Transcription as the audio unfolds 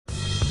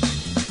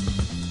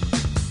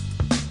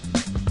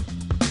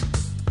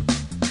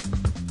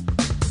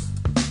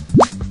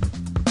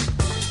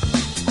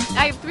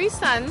three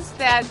sons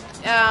that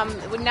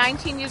were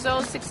 19 years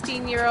old,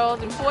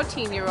 16-year-old, and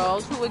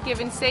 14-year-old who were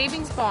given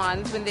savings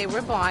bonds when they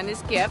were born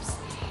as gifts.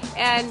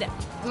 And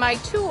my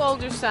two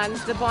older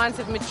sons, the bonds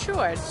have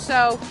matured.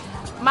 So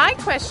my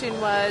question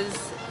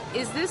was,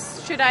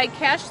 should I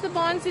cash the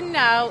bonds in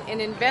now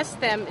and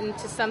invest them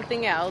into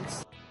something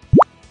else?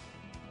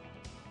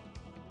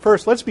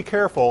 First, let's be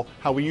careful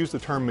how we use the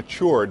term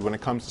matured when it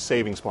comes to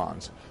savings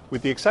bonds.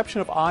 With the exception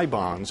of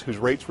I-bonds, whose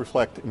rates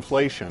reflect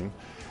inflation,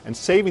 and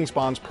savings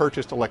bonds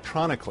purchased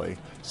electronically,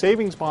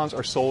 savings bonds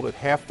are sold at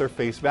half their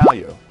face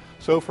value.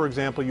 So, for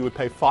example, you would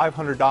pay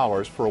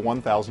 $500 for a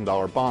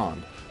 $1,000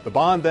 bond. The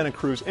bond then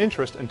accrues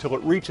interest until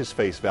it reaches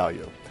face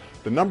value.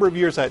 The number of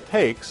years that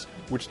takes,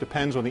 which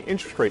depends on the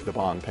interest rate the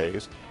bond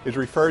pays, is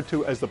referred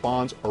to as the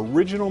bond's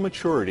original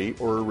maturity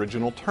or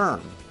original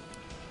term.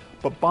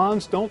 But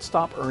bonds don't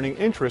stop earning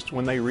interest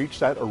when they reach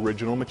that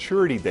original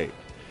maturity date.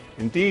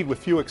 Indeed, with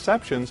few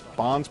exceptions,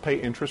 bonds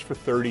pay interest for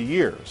 30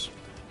 years.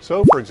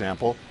 So, for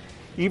example,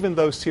 even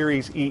though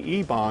Series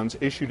EE bonds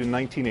issued in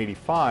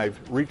 1985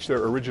 reach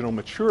their original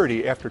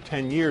maturity after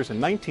 10 years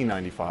in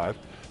 1995,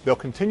 they'll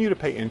continue to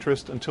pay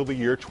interest until the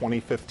year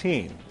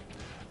 2015.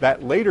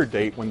 That later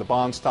date, when the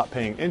bonds stop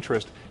paying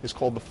interest, is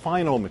called the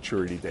final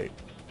maturity date.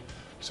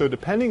 So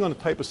depending on the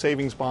type of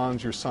savings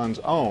bonds your sons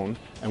own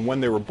and when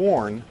they were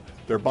born,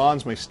 their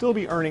bonds may still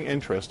be earning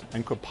interest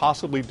and could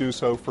possibly do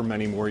so for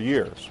many more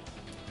years.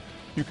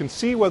 You can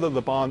see whether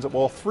the bonds of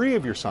all three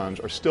of your sons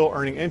are still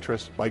earning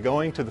interest by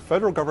going to the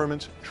federal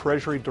government's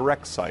Treasury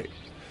Direct site.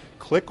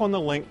 Click on the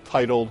link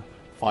titled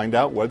 "Find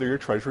out whether your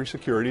Treasury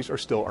securities are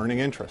still earning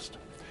interest,"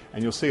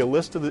 and you'll see a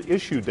list of the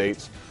issue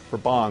dates for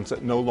bonds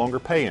that no longer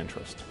pay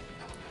interest.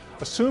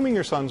 Assuming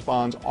your son's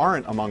bonds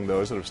aren't among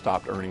those that have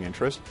stopped earning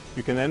interest,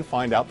 you can then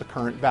find out the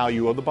current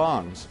value of the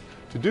bonds.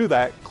 To do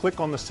that, click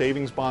on the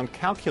Savings Bond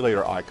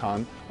Calculator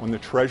icon on the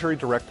Treasury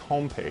Direct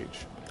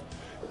homepage.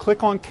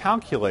 Click on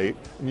Calculate,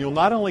 and you'll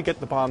not only get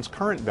the bond's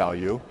current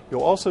value,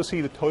 you'll also see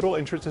the total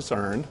interest it's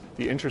earned,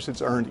 the interest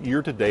it's earned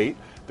year to date,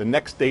 the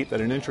next date that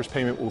an interest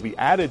payment will be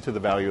added to the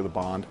value of the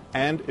bond,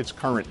 and its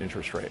current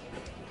interest rate.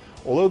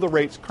 Although the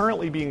rates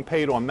currently being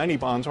paid on many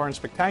bonds aren't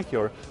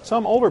spectacular,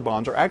 some older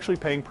bonds are actually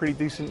paying pretty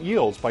decent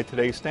yields by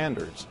today's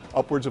standards,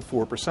 upwards of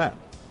 4%.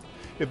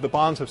 If the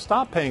bonds have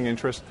stopped paying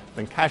interest,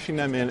 then cashing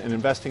them in and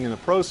investing in the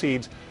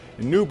proceeds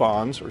in new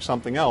bonds or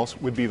something else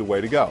would be the way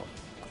to go.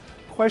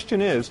 The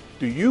question is,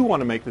 do you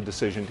want to make the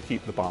decision to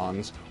keep the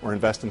bonds or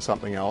invest in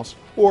something else,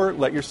 or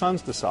let your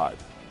sons decide?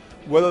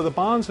 Whether the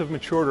bonds have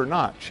matured or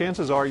not,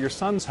 chances are your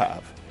sons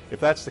have. If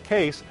that's the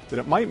case, then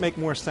it might make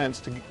more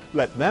sense to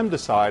let them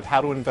decide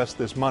how to invest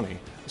this money,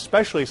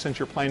 especially since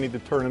you're planning to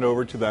turn it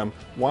over to them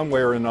one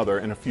way or another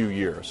in a few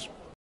years.